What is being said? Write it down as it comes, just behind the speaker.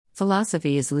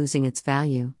Philosophy is losing its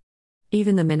value.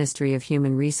 Even the Ministry of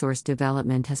Human Resource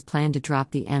Development has planned to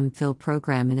drop the M.Phil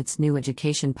program in its new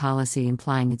education policy,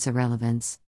 implying its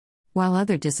irrelevance. While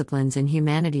other disciplines in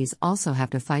humanities also have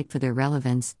to fight for their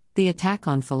relevance, the attack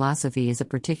on philosophy is a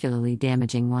particularly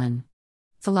damaging one.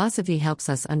 Philosophy helps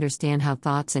us understand how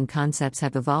thoughts and concepts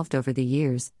have evolved over the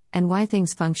years, and why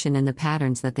things function in the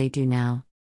patterns that they do now.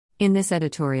 In this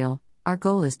editorial, our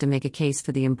goal is to make a case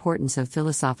for the importance of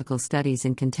philosophical studies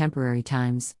in contemporary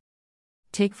times.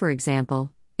 Take for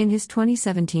example, in his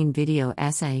 2017 video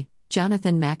essay,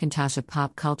 Jonathan McIntosh, a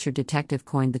pop culture detective,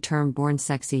 coined the term "born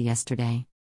sexy" yesterday.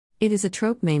 It is a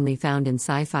trope mainly found in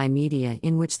sci-fi media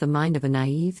in which the mind of a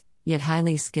naive, yet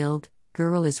highly skilled,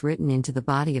 girl is written into the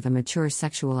body of a mature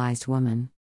sexualized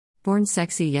woman. Born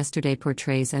Sexy yesterday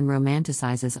portrays and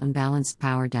romanticizes unbalanced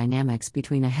power dynamics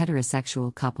between a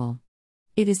heterosexual couple.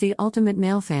 It is the ultimate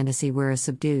male fantasy where a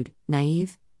subdued,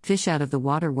 naive,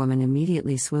 fish-out-of-the-water woman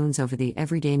immediately swoons over the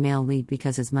everyday male lead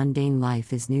because his mundane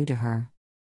life is new to her.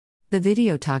 The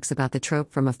video talks about the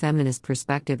trope from a feminist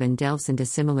perspective and delves into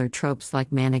similar tropes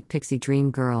like manic pixie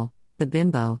dream girl, the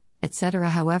bimbo, etc.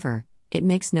 However, it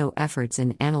makes no efforts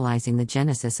in analyzing the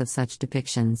genesis of such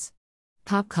depictions.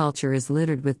 Pop culture is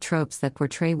littered with tropes that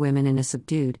portray women in a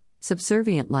subdued,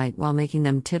 subservient light while making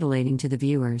them titillating to the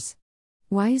viewers.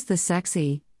 Why is the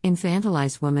sexy,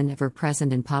 infantilized woman ever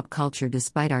present in pop culture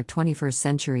despite our 21st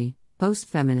century,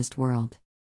 post-feminist world?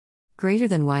 Greater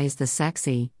than why is the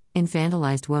sexy,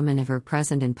 infantilized woman ever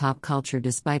present in pop culture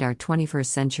despite our 21st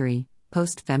century,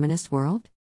 post-feminist world?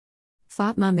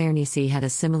 Fatma Mernissi had a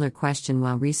similar question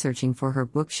while researching for her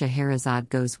book Scheherazade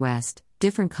Goes West,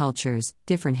 Different Cultures,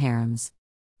 Different Harems.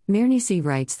 Mernissi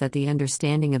writes that the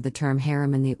understanding of the term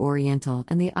harem in the Oriental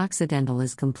and the Occidental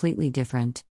is completely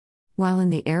different. While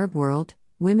in the Arab world,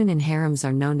 women in harems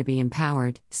are known to be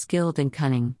empowered, skilled and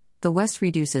cunning, the West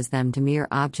reduces them to mere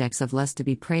objects of lust to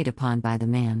be preyed upon by the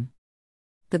man.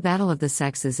 The battle of the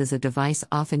sexes is a device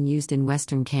often used in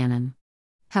Western canon.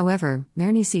 However,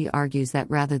 Mernissi argues that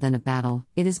rather than a battle,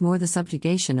 it is more the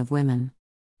subjugation of women.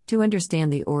 To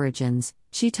understand the origins,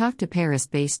 she talked to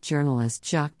Paris-based journalist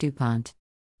Jacques Dupont.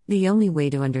 The only way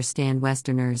to understand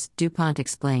Westerners, Dupont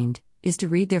explained, is to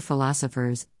read their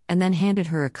philosophers, and then handed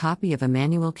her a copy of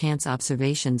Immanuel Kant's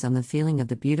Observations on the Feeling of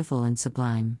the Beautiful and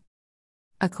Sublime.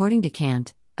 According to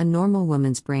Kant, a normal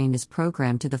woman's brain is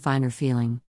programmed to the finer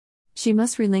feeling. She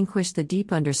must relinquish the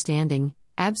deep understanding,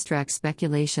 abstract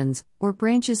speculations, or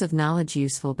branches of knowledge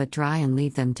useful but dry and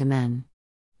leave them to men.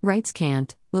 Writes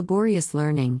Kant, laborious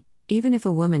learning, even if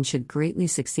a woman should greatly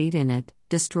succeed in it,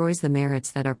 destroys the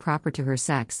merits that are proper to her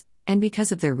sex, and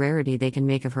because of their rarity they can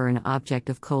make of her an object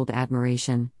of cold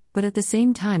admiration, but at the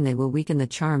same time they will weaken the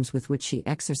charms with which she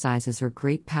exercises her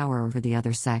great power over the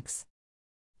other sex.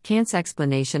 Kant's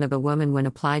explanation of a woman when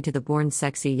applied to the born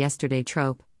sexy yesterday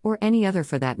trope, or any other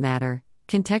for that matter,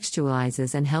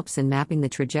 contextualizes and helps in mapping the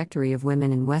trajectory of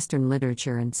women in Western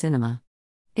literature and cinema.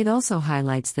 It also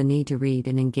highlights the need to read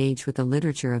and engage with the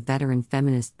literature of veteran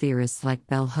feminist theorists like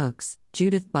Bell Hooks,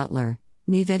 Judith Butler,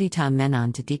 Nivedita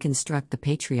Menon to deconstruct the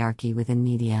patriarchy within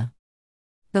media.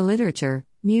 The literature,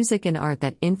 music and art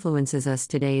that influences us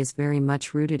today is very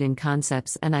much rooted in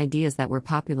concepts and ideas that were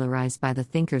popularized by the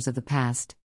thinkers of the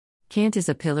past. Kant is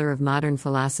a pillar of modern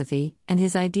philosophy, and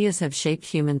his ideas have shaped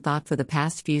human thought for the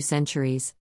past few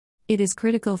centuries. It is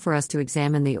critical for us to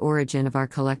examine the origin of our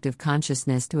collective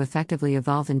consciousness to effectively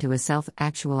evolve into a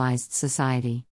self-actualized society.